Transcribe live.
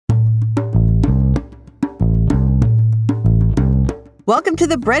Welcome to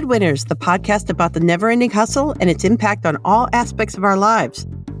the Breadwinners, the podcast about the never-ending hustle and its impact on all aspects of our lives.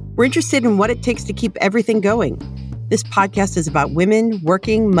 We're interested in what it takes to keep everything going. This podcast is about women,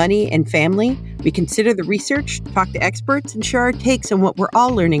 working, money, and family. We consider the research, talk to experts, and share our takes on what we're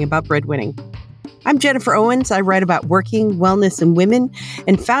all learning about breadwinning. I'm Jennifer Owens. I write about working, wellness, and women,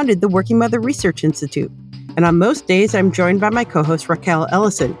 and founded the Working Mother Research Institute. And on most days, I'm joined by my co-host, Raquel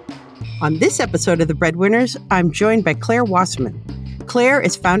Ellison. On this episode of the Breadwinners, I'm joined by Claire Wasserman. Claire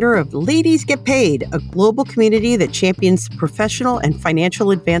is founder of Ladies Get Paid, a global community that champions the professional and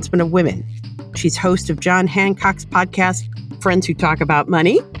financial advancement of women. She's host of John Hancock's podcast, Friends Who Talk About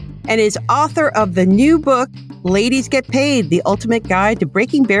Money, and is author of the new book, Ladies Get Paid, the ultimate guide to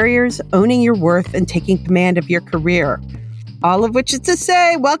breaking barriers, owning your worth, and taking command of your career. All of which is to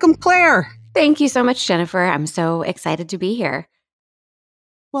say, welcome, Claire. Thank you so much, Jennifer. I'm so excited to be here.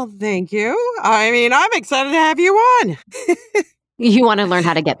 Well, thank you. I mean, I'm excited to have you on. You want to learn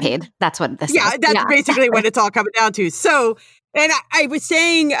how to get paid. That's what this is. That's basically what it's all coming down to. So, and I was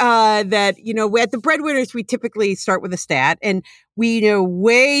saying that, at the Breadwinners, we typically start with a stat, and we know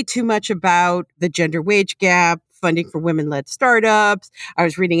way too much about the gender wage gap, funding for women-led startups. I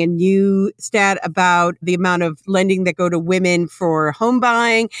was reading a new stat about the amount of lending that go to women for home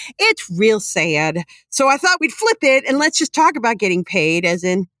buying. It's real sad. So I thought we'd flip it and let's just talk about getting paid, as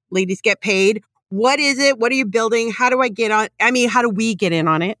in ladies get paid. What is it? What are you building? How do I get on? I mean, how do we get in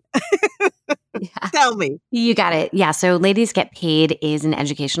on it? Tell me. You got it. Yeah. So Ladies Get Paid is an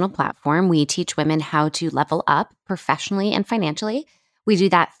educational platform. We teach women how to level up professionally and financially. We do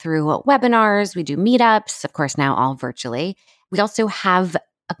that through webinars. We do meetups, of course, now all virtually. We also have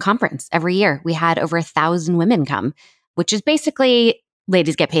a conference every year. We had over 1,000 women come, which is basically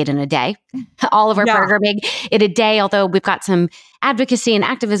Ladies Get Paid in a day. All of our programming in a day, although we've got some advocacy and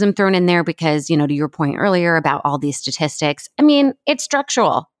activism thrown in there because, to your point earlier about all these statistics, I mean, it's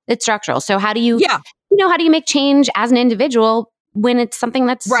structural. It's structural. So how do you, how do you make change as an individual when it's something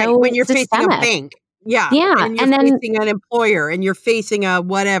that's so when you're systemic? Facing a bank. Yeah. And you're facing an employer and you're facing a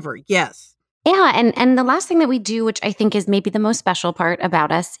whatever. Yes. Yeah. And the last thing that we do, which I think is maybe the most special part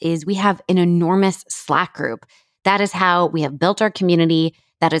about us, is we have an enormous Slack group. That is how we have built our community.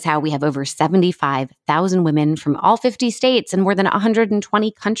 That is how we have over 75,000 women from all 50 states and more than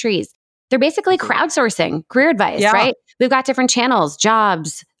 120 countries. They're basically crowdsourcing career advice, right? We've got different channels,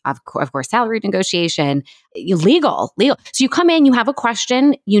 jobs, of course, salary negotiation, legal. So you come in, you have a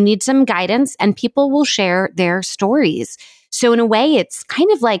question, you need some guidance, and people will share their stories. So in a way, it's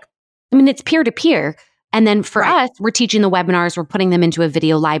kind of like, it's peer-to-peer. And then for us, we're teaching the webinars, we're putting them into a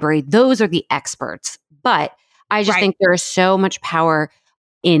video library. Those are the experts. But I just think there is so much power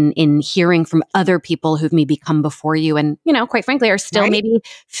in hearing from other people who've maybe come before you and, quite frankly, are still maybe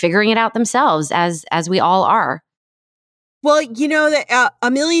figuring it out themselves as we all are. Well, that a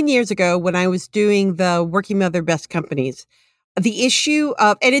million years ago when I was doing the Working Mother Best Companies, the issue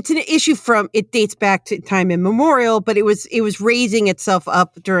of, and it's an issue it dates back to time immemorial, but it was raising itself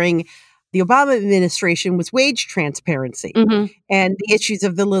up during the Obama administration, was wage transparency and the issues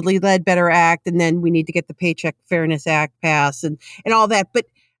of the Lilly Ledbetter Act. And then we need to get the Paycheck Fairness Act passed and all that. But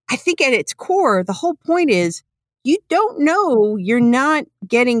I think at its core, the whole point is you don't know you're not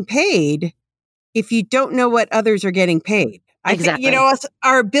getting paid if you don't know what others are getting paid. I think,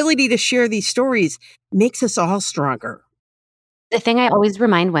 our ability to share these stories makes us all stronger. The thing I always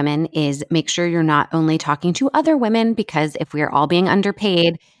remind women is make sure you're not only talking to other women, because if we are all being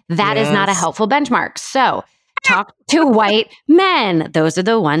underpaid, that is not a helpful benchmark. So talk to white men. Those are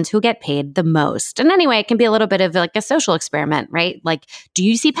the ones who get paid the most. And anyway, it can be a little bit of like a social experiment, right? Like, do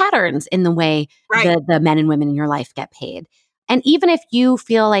you see patterns in the way the men and women in your life get paid? And even if you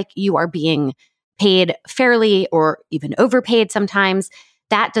feel like you are being paid fairly or even overpaid sometimes,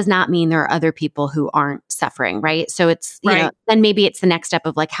 that does not mean there are other people who aren't suffering, right? So it's, then maybe it's the next step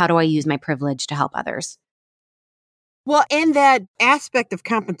of like, how do I use my privilege to help others? Well, and that aspect of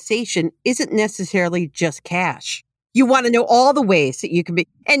compensation isn't necessarily just cash. You want to know all the ways that you can be,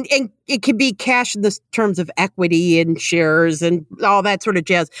 and it can be cash in the terms of equity and shares and all that sort of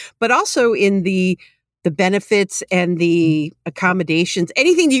jazz, but also in the benefits and the accommodations,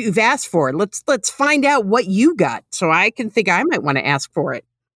 anything that you've asked for. Let's find out what you got. So I can think I might want to ask for it.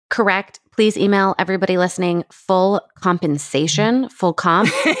 Correct. Please email everybody listening full compensation, full comp.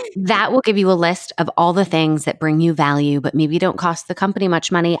 That will give you a list of all the things that bring you value, but maybe don't cost the company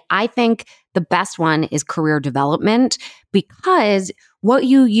much money. I think the best one is career development, because what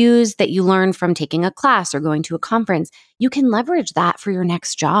you use that you learn from taking a class or going to a conference, you can leverage that for your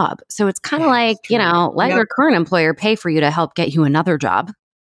next job. So it's kind of like, let your current employer pay for you to help get you another job.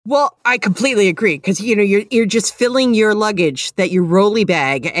 Well, I completely agree because you're just filling your luggage, that your rolly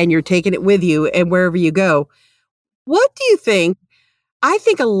bag, and you're taking it with you and wherever you go. What do you think? I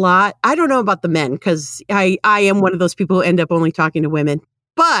think a lot. I don't know about the men because I am one of those people who end up only talking to women.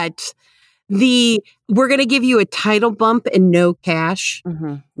 But we're going to give you a title bump and no cash.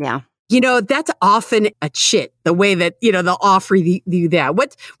 Yeah. That's often a shit. The way that they'll offer you that.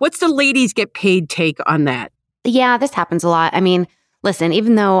 What's the ladies get paid take on that? Yeah, this happens a lot. I mean, listen,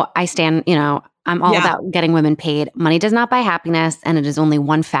 even though I'm all about getting women paid, money does not buy happiness, and it is only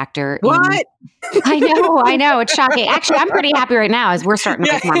one factor. What? I know. It's shocking. Actually, I'm pretty happy right now as we're starting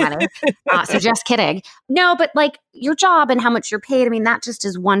to make more money. So just kidding. No, but like your job and how much you're paid, I mean, that just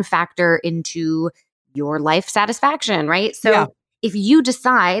is one factor into your life satisfaction, right? So if you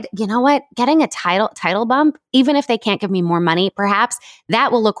decide, you know what, getting a title bump, even if they can't give me more money, perhaps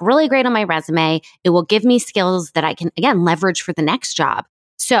that will look really great on my resume. It will give me skills that I can, again, leverage for the next job.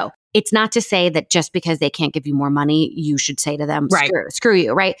 So it's not to say that just because they can't give you more money, you should say to them, screw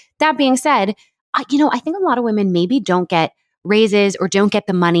you, right? That being said, I think a lot of women maybe don't get raises or don't get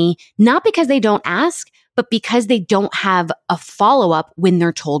the money, not because they don't ask, but because they don't have a follow-up when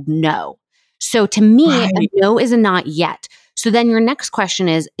they're told no. So to me, a no is a not yet. So then your next question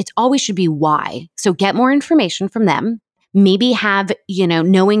is, it always should be why. So get more information from them. Maybe have,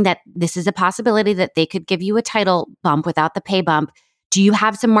 knowing that this is a possibility that they could give you a title bump without the pay bump. Do you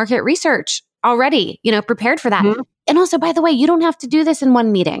have some market research already, prepared for that? Mm-hmm. And also, by the way, you don't have to do this in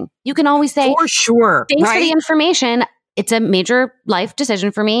one meeting. You can always say, for sure, thanks for the information. It's a major life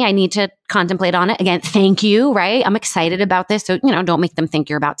decision for me. I need to contemplate on it. Again, thank you, right? I'm excited about this. So, don't make them think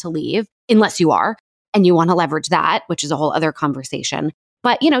you're about to leave unless you are. And you want to leverage that, which is a whole other conversation.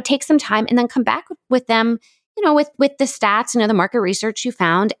 But, take some time and then come back with them, with the stats, the market research you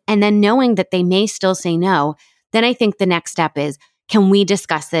found, and then knowing that they may still say no. Then I think the next step is, can we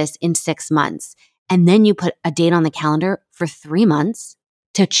discuss this in 6 months? And then you put a date on the calendar for 3 months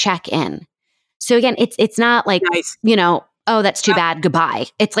to check in. So again, it's not like, oh, that's too bad, goodbye.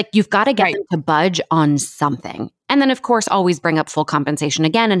 It's like you've got to get them to budge on something. And then, of course, always bring up full compensation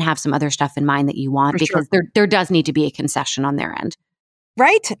again and have some other stuff in mind that you want, because there does need to be a concession on their end.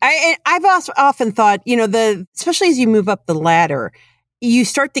 Right. I've also often thought, especially as you move up the ladder, you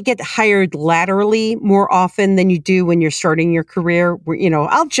start to get hired laterally more often than you do when you're starting your career. Where,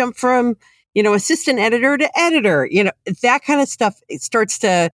 I'll jump from, assistant editor to editor, that kind of stuff. It starts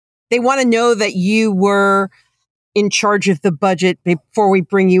to, they want to know that you were in charge of the budget before we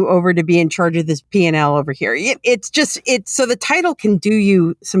bring you over to be in charge of this P&L over here. It's so the title can do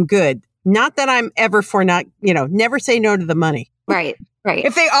you some good. Not that I'm ever for not, never say no to the money. Right.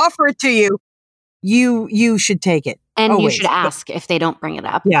 If they offer it to you, you should take it. And always. You should ask if they don't bring it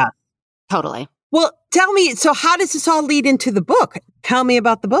up. Yeah. Totally. Well, tell me, so how does this all lead into the book? Tell me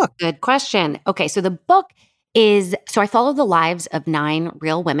about the book. Good question. Okay, so the book so I follow the lives of 9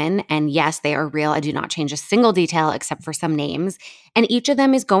 real women, and yes, they are real. I do not change a single detail except for some names. And each of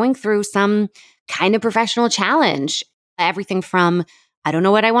them is going through some kind of professional challenge. Everything from, I don't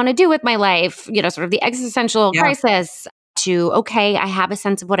know what I want to do with my life, sort of the existential crisis, to, okay, I have a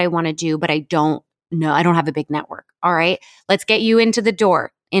sense of what I want to do, but I don't know. I don't have a big network. All right, let's get you into the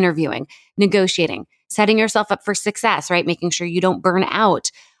door, interviewing, negotiating, setting yourself up for success, right? Making sure you don't burn out,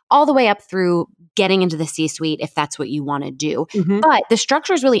 all the way up through getting into the C-suite if that's what you want to do. Mm-hmm. But the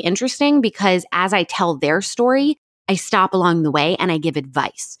structure is really interesting because as I tell their story, I stop along the way and I give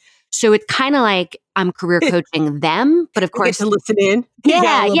advice. So it's kind of like I'm career coaching them, but of course, you get to listen in.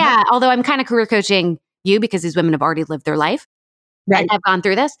 Yeah. Although I'm kind of career coaching you because these women have already lived their life and have gone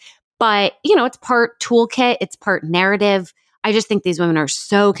through this. But, it's part toolkit, it's part narrative. I just think these women are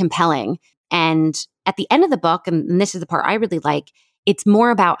so compelling. And at the end of the book, and this is the part I really like, it's more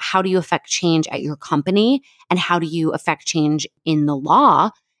about how do you affect change at your company and how do you affect change in the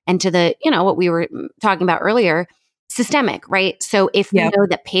law and to the, what we were talking about earlier, systemic, right? So if we know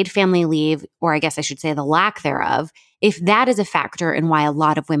that paid family leave, or I guess I should say the lack thereof, if that is a factor in why a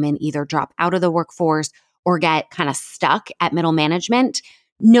lot of women either drop out of the workforce or get kind of stuck at middle management,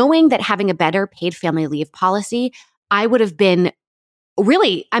 knowing that having a better paid family leave policy, I would have been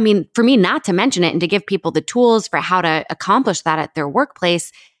really, for me not to mention it and to give people the tools for how to accomplish that at their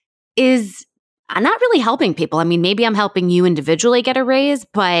workplace is not really helping people. Maybe I'm helping you individually get a raise,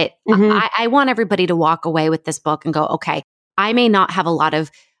 but I want everybody to walk away with this book and go, okay, I may not have a lot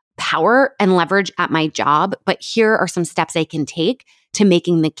of power and leverage at my job, but here are some steps I can take to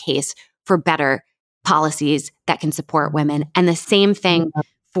making the case for better policies that can support women. And the same thing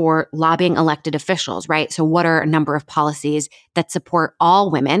for lobbying elected officials, right? So what are a number of policies that support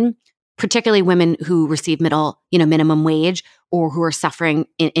all women, particularly women who receive minimum wage or who are suffering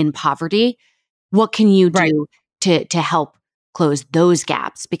in poverty. What can you do to help close those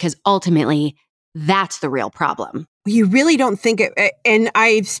gaps? Because ultimately, that's the real problem. You really don't think it, and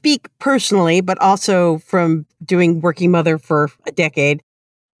I speak personally, but also from doing working mother for a decade.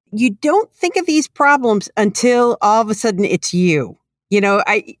 You don't think of these problems until all of a sudden it's you.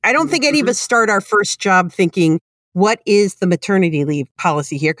 I don't think any of us start our first job thinking, what is the maternity leave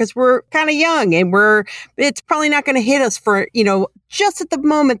policy here? Because we're kind of young and it's probably not going to hit us for, just at the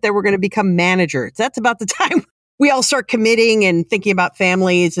moment that we're going to become managers. That's about the time we all start committing and thinking about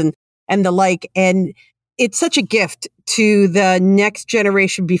families and the like. And it's such a gift to the next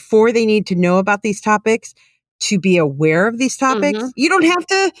generation before they need to know about these topics to be aware of these topics. Mm-hmm. You don't have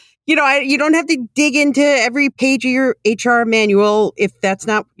to, you don't have to dig into every page of your HR manual if that's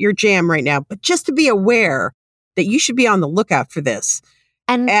not your jam right now, but just to be aware that you should be on the lookout for this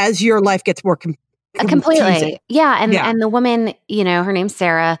and as your life gets more completely. Yeah. And the woman, her name's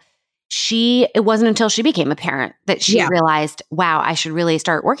Sarah. It wasn't until she became a parent that she realized, wow, I should really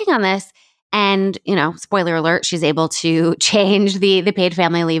start working on this. And, spoiler alert, she's able to change the paid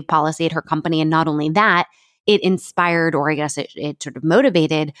family leave policy at her company. And not only that, it inspired, or I guess it sort of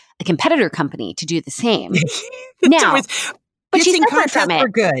motivated a competitor company to do the same. But she's different from it.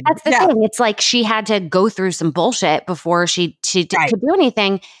 Good. That's the thing. It's like she had to go through some bullshit before she could do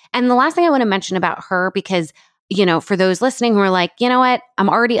anything. And the last thing I want to mention about her, because, for those listening who are like, you know what, I'm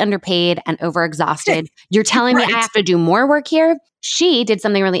already underpaid and overexhausted. You're telling me I have to do more work here? She did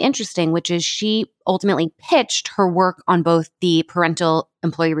something really interesting, which is she ultimately pitched her work on both the parental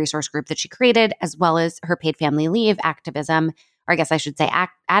employee resource group that she created, as well as her paid family leave activism, or I guess I should say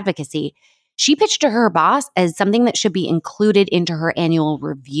advocacy. She pitched to her boss as something that should be included into her annual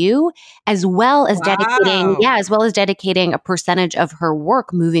review, as well as dedicating a percentage of her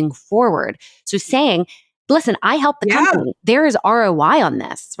work moving forward. So saying, listen, I help the company. There is ROI on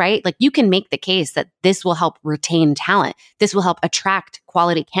this, right? Like you can make the case that this will help retain talent. This will help attract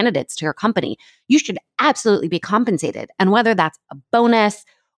quality candidates to your company. You should absolutely be compensated. And whether that's a bonus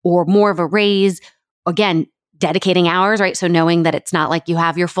or more of a raise, again, dedicating hours, right? So knowing that it's not like you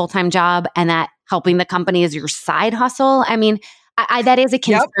have your full-time job and that helping the company is your side hustle. I mean, that is a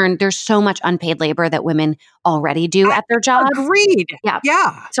concern. Yep. There's so much unpaid labor that women already do at their jobs. Agreed.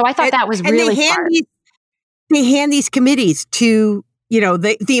 Yeah. So I thought that was really smart. They hand these committees to,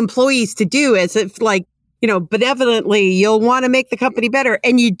 the employees to do as if like, benevolently, you'll want to make the company better.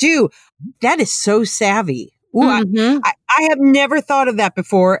 And you do. That is so savvy. Ooh, I have never thought of that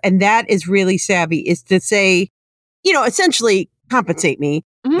before. And that is really savvy, is to say, essentially compensate me.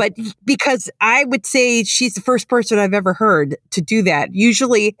 Mm-hmm. But because I would say she's the first person I've ever heard to do that.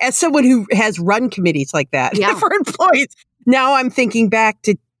 Usually as someone who has run committees like that for employees. Now I'm thinking back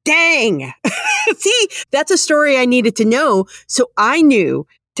to, dang, see, that's a story I needed to know. So I knew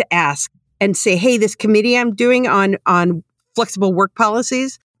to ask and say, hey, this committee I'm doing on flexible work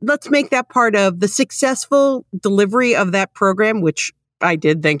policies, let's make that part of the successful delivery of that program, which I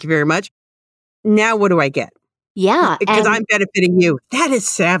did. Thank you very much. Now, what do I get? Yeah. Because I'm benefiting you. That is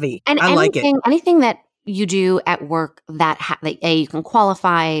savvy. And I like it. Anything that you do at work that you can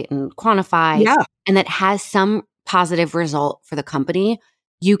qualify and quantify and that has some positive result for the company,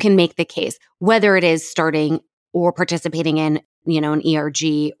 you can make the case, whether it is starting or participating in, an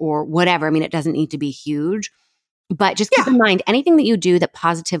ERG or whatever. I mean, it doesn't need to be huge, but just keep in mind, anything that you do that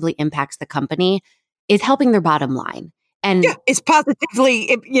positively impacts the company is helping their bottom line. And it's positively,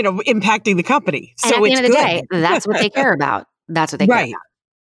 impacting the company. So at the end of the day, good. That's what they care about. That's what they care about.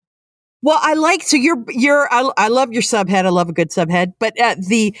 Well, I love your subhead. I love a good subhead, but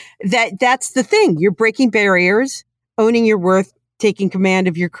that's the thing. You're breaking barriers, owning your worth, taking command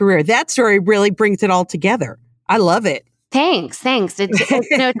of your career. That story really brings it all together. I love it. Thanks. It's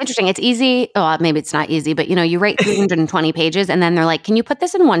interesting. It's easy. Oh, maybe it's not easy, but you write 320 pages and then they're like, can you put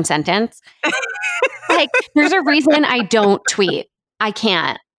this in one sentence? Like, there's a reason I don't tweet. I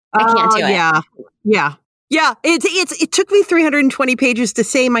can't do it. Yeah. It took me 320 pages to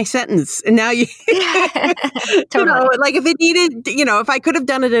say my sentence. And now totally. Like if it needed, if I could have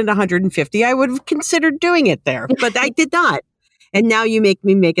done it in 150, I would have considered doing it there, but I did not. And now you make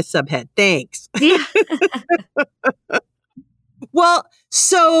me make a subhead. Thanks. Yeah. Well,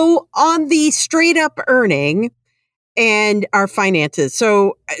 so on the straight up earning and our finances.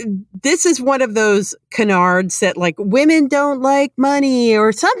 So this is one of those canards that like women don't like money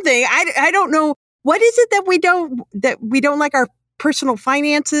or something. I don't know. What is it that we don't like our personal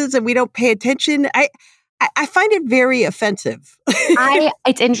finances and we don't pay attention? I find it very offensive.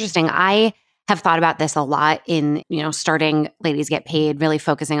 It's interesting. I have thought about this a lot in, starting Ladies Get Paid, really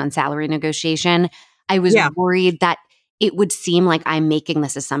focusing on salary negotiation. I was worried that it would seem like I'm making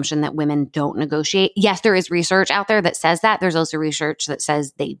this assumption that women don't negotiate. Yes, there is research out there that says that. There's also research that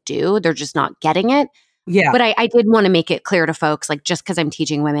says they do. They're just not getting it. Yeah. But I did want to make it clear to folks, like just because I'm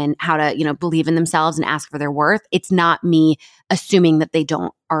teaching women how to, believe in themselves and ask for their worth, it's not me assuming that they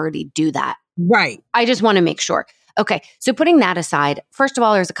don't already do that. Right. I just want to make sure. Okay. So putting that aside, first of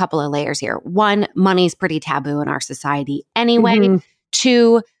all, there's a couple of layers here. One, money's pretty taboo in our society anyway. Mm-hmm.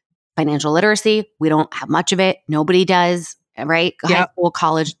 Two, financial literacy. We don't have much of it. Nobody does, right? Yep. High school,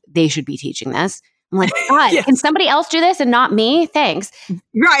 college, they should be teaching this. I'm like, God, Yes. can somebody else do this and not me? Thanks.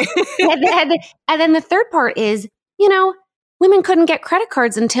 Right. And then the third part is, women couldn't get credit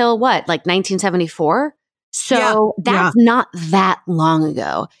cards until what, like 1974? So that's not that long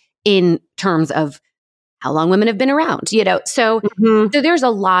ago in terms of how long women have been around, So, so there's a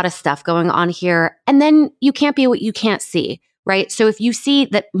lot of stuff going on here. And then you can't be what you can't see, right? So if you see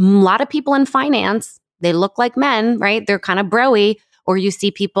that a lot of people in finance, they look like men, right? They're kind of broy, or you see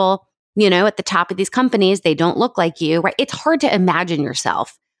people, at the top of these companies, they don't look like you, right? It's hard to imagine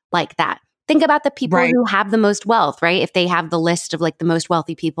yourself like that. Think about the people who have the most wealth, right? If they have the list of like the most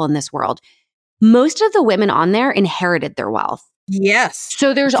wealthy people in this world, most of the women on there inherited their wealth. Yes.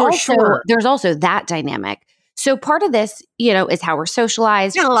 So there's also that dynamic. So part of this, is how we're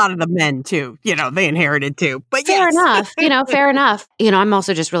socialized. And a lot of the men too, they inherited too. But fair enough, fair enough. I'm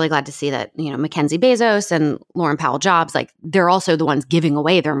also just really glad to see that, Mackenzie Bezos and Lauren Powell Jobs, like they're also the ones giving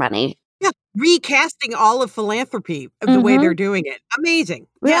away their money. Yeah. Recasting all of philanthropy the way they're doing it. Amazing.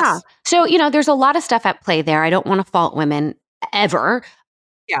 Yeah. Yes. So, there's a lot of stuff at play there. I don't want to fault women ever.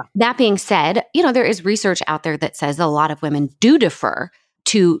 Yeah. That being said, there is research out there that says a lot of women do defer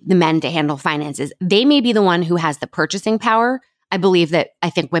to the men to handle finances. They may be the one who has the purchasing power. I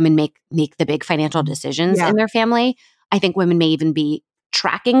think women make the big financial decisions in their family. I think women may even be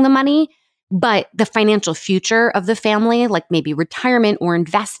tracking the money, but the financial future of the family, like maybe retirement or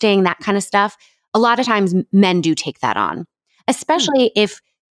investing, that kind of stuff, a lot of times men do take that on, especially if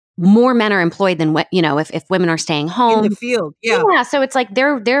more men are employed than if women are staying home in the field. Yeah. Yeah. So it's like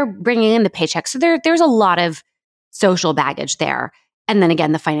they're bringing in the paycheck. So there's a lot of social baggage there. And then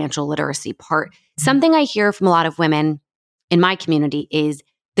again, the financial literacy part. Something I hear from a lot of women in my community is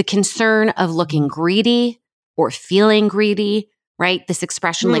the concern of looking greedy or feeling greedy, right? This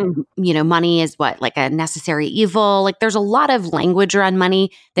expression, like, money is what, like a necessary evil. Like there's a lot of language around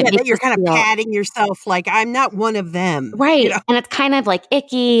money that you're kind of patting yourself like I'm not one of them. Right. And it's kind of like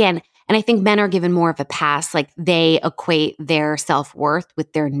icky. And I think men are given more of a pass. Like they equate their self-worth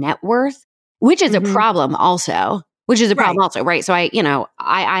with their net worth, which is a problem also. Right? So I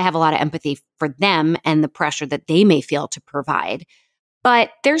have a lot of empathy for them and the pressure that they may feel to provide.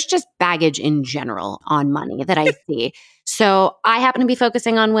 But there's just baggage in general on money that I see. So I happen to be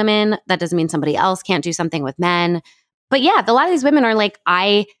focusing on women. That doesn't mean somebody else can't do something with men. But yeah, a lot of these women are like,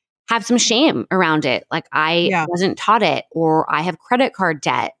 I have some shame around it. Like I wasn't taught it, or I have credit card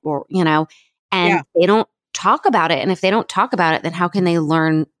debt, or, and they don't talk about it. And if they don't talk about it, then how can they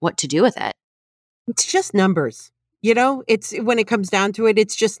learn what to do with it? It's just numbers. It's when it comes down to it,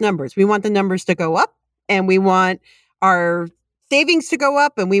 it's just numbers. We want the numbers to go up, and we want our savings to go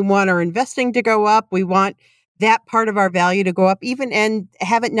up, and we want our investing to go up. We want that part of our value to go up, even and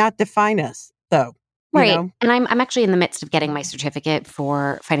have it not define us. So, right. And I'm actually in the midst of getting my certificate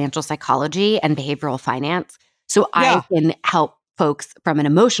for financial psychology and behavioral finance. So I can help folks from an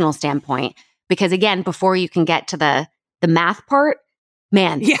emotional standpoint, because again, before you can get to the math part,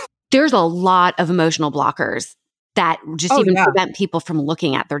 man, there's a lot of emotional blockers that just prevent people from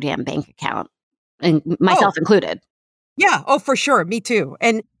looking at their damn bank account, and myself included. Yeah. Oh, for sure. Me too.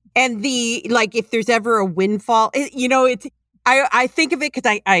 And the, like, if there's ever a windfall, I think of it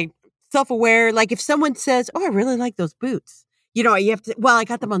because I self-aware, like if someone says, oh, I really like those boots, you have to, well, I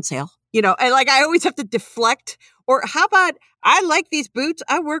got them on sale, and like, I always have to deflect, or how about, I like these boots.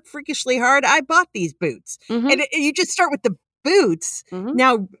 I work freakishly hard. I bought these boots. And you just start with the boots.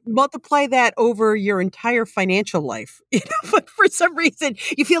 Now multiply that over your entire financial life. But for some reason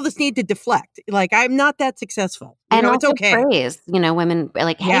you feel this need to deflect. Like, I'm not that successful. And it's okay. Praise, women are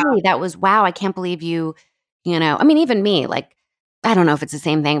like, hey, that was, wow, I can't believe you, I mean, even me, like, I don't know if it's the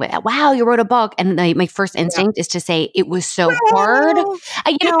same thing, but wow, you wrote a book. And my first instinct is to say it was so hard.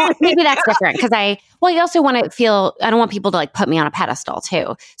 Maybe that's different because I also want to feel, I don't want people to like put me on a pedestal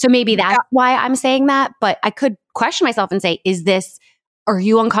too. So maybe that's why I'm saying that, but I could question myself and say, are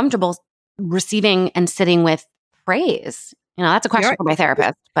you uncomfortable receiving and sitting with praise? That's a question for my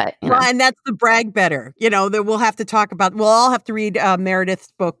therapist, but Well, and that's the brag better, that we'll have to talk about. We'll all have to read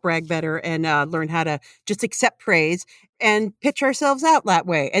Meredith's book, Brag Better, and learn how to just accept praise. and pitch ourselves out that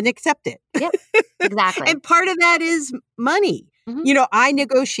way and accept it. Yep, exactly. And part of that is money. Mhm. You know, I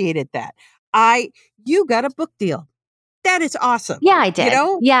negotiated that. You got a book deal. That is awesome. Yeah, I did. You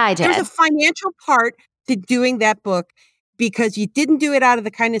know, Yeah, I did. there's a financial part to doing that book because you didn't do it out of the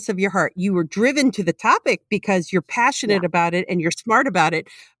kindness of your heart. You were driven to the topic because you're passionate about it and you're smart about it.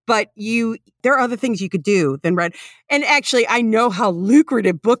 But there are other things you could do than write. And actually, I know how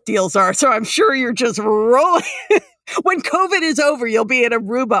lucrative book deals are. So I'm sure you're just rolling. When COVID is over, you'll be in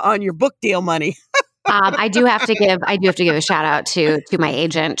Aruba on your book deal money. I do have to give a shout out to my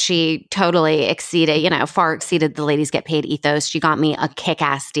agent. She totally far exceeded the Ladies Get Paid ethos. She got me a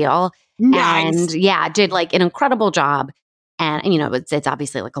kick-ass deal. Nice. And did like an incredible job. And it's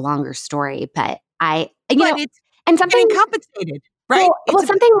obviously like a longer story, but it's something getting compensated, right? Well,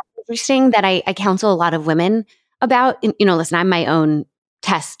 something interesting that I counsel a lot of women about, listen, I'm my own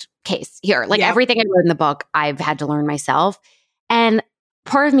test case here. Like everything I wrote in the book, I've had to learn myself. And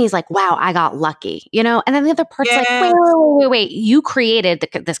part of me is like, wow, I got lucky, And then the other part's like, wait. You created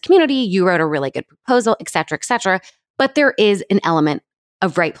this community. You wrote a really good proposal, et cetera, et cetera. But there is an element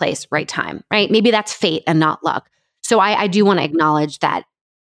of right place, right time, right? Maybe that's fate and not luck. So I do want to acknowledge that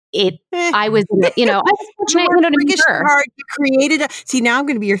I was, I was fortunate, You created now I'm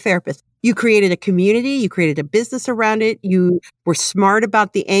going to be your therapist. You created a community, you created a business around it. You were smart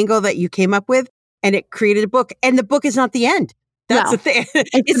about the angle that you came up with, and it created a book. And the book is not the end. That's the thing.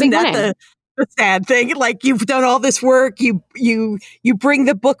 Isn't that the sad thing? Like you've done all this work, you bring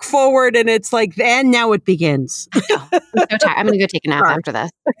the book forward, and it's like, and now it begins. I'm so tired. I'm going to go take a nap after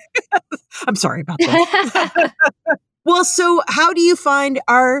this. I'm sorry about that. Well, so how do you find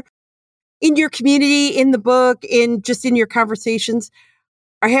in your community, in the book, in your conversations,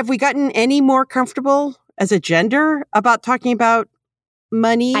 have we gotten any more comfortable as a gender about talking about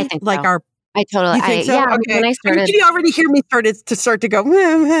money? I think like so. I totally, you think so? Yeah. Okay. When I started, you already hear me start to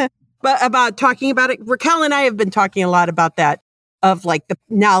go, but about talking about it. Raquel and I have been talking a lot about that, of like the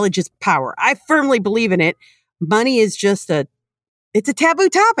knowledge is power. I firmly believe in it. Money is just it's a taboo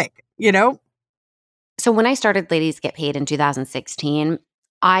topic, So when I started Ladies Get Paid in 2016,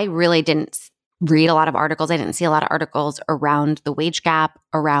 I really didn't read a lot of articles. I didn't see a lot of articles around the wage gap,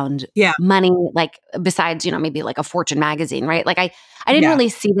 around money, like besides, maybe like a Fortune magazine, right? Like I didn't really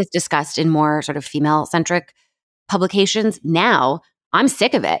see this discussed in more sort of female-centric publications. Now I'm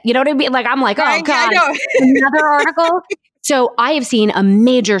sick of it. You know what I mean? Like I'm like, oh God, another article. So I have seen a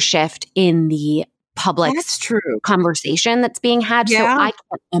major shift in the public conversation that's being had. So I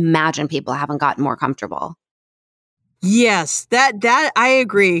can't imagine people haven't gotten more comfortable. Yes, that I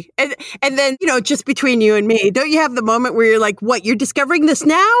agree. And then, just between you and me, don't you have the moment where you're like, what, you're discovering this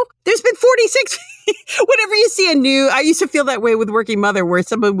now? There's been 46. Whenever you see I used to feel that way with Working Mother, where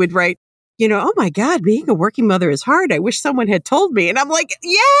someone would write, oh my God, being a working mother is hard. I wish someone had told me. And I'm like,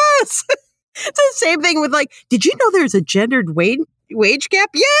 yes. It's the same thing with like, did you know there's a gendered wage gap?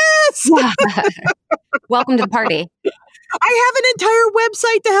 Yes. Welcome to the party. I have an entire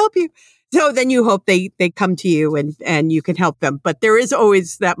website to help you. So then you hope they come to you and you can help them. But there is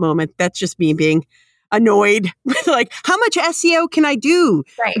always that moment. That's just me being annoyed. Like, how much SEO can I do?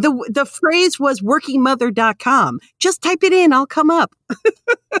 Right. The phrase was workingmother.com. Just type it in. I'll come up.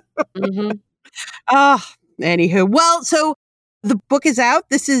 Mm-hmm. Anywho. Well, so the book is out.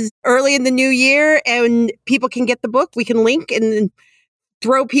 This is early in the new year and people can get the book. We can link and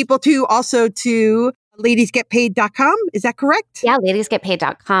throw people to ladiesgetpaid.com. Is that correct? Yeah,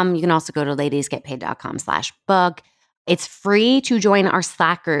 ladiesgetpaid.com. You can also go to ladiesgetpaid.com/book. It's free to join our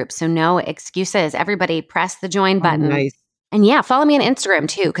Slack group. So no excuses. Everybody press the join button. Nice. And follow me on Instagram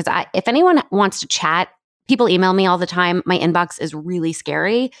too. Because if anyone wants to chat, people email me all the time. My inbox is really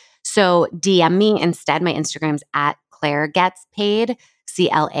scary. So DM me instead. My Instagram's @ClaireGetsPaid,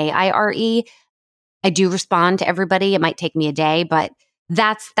 CLAIRE. I do respond to everybody. It might take me a day, but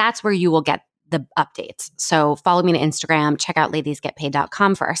that's where you will get the updates. So follow me on Instagram, check out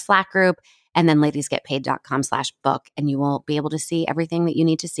ladiesgetpaid.com for our Slack group, and then ladiesgetpaid.com/book, and you will be able to see everything that you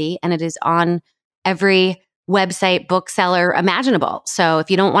need to see. And it is on every website, bookseller imaginable. So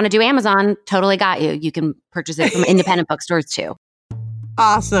if you don't want to do Amazon, totally got you. You can purchase it from independent bookstores too.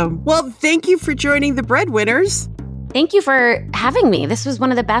 Awesome. Well, thank you for joining the Breadwinners. Thank you for having me. This was one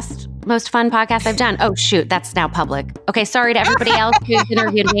of the best, most fun podcasts I've done. Oh, shoot. That's now public. Okay. Sorry to everybody else who's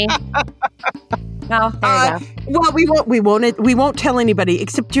interviewed me. Oh, there you go. Well, we won't tell anybody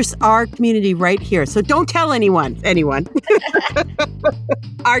except just our community right here. So don't tell anyone.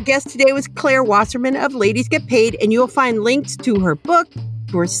 Our guest today was Claire Wasserman of Ladies Get Paid, and you'll find links to her book,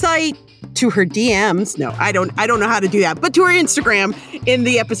 to her site, to her DMs. No, I don't know how to do that, but to her Instagram in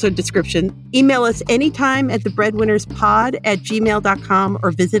the episode description. Email us anytime at thebreadwinnerspod@gmail.com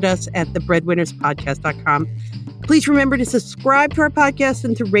or visit us at thebreadwinnerspodcast.com. Please remember to subscribe to our podcast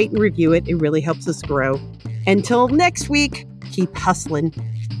and to rate and review it. It really helps us grow. Until next week, keep hustling.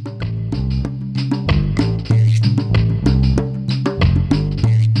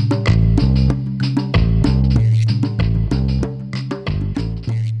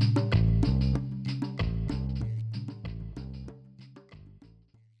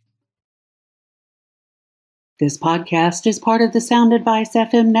 This podcast is part of the Sound Advice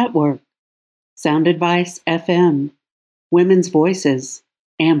FM network. Sound Advice FM. Women's voices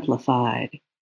amplified.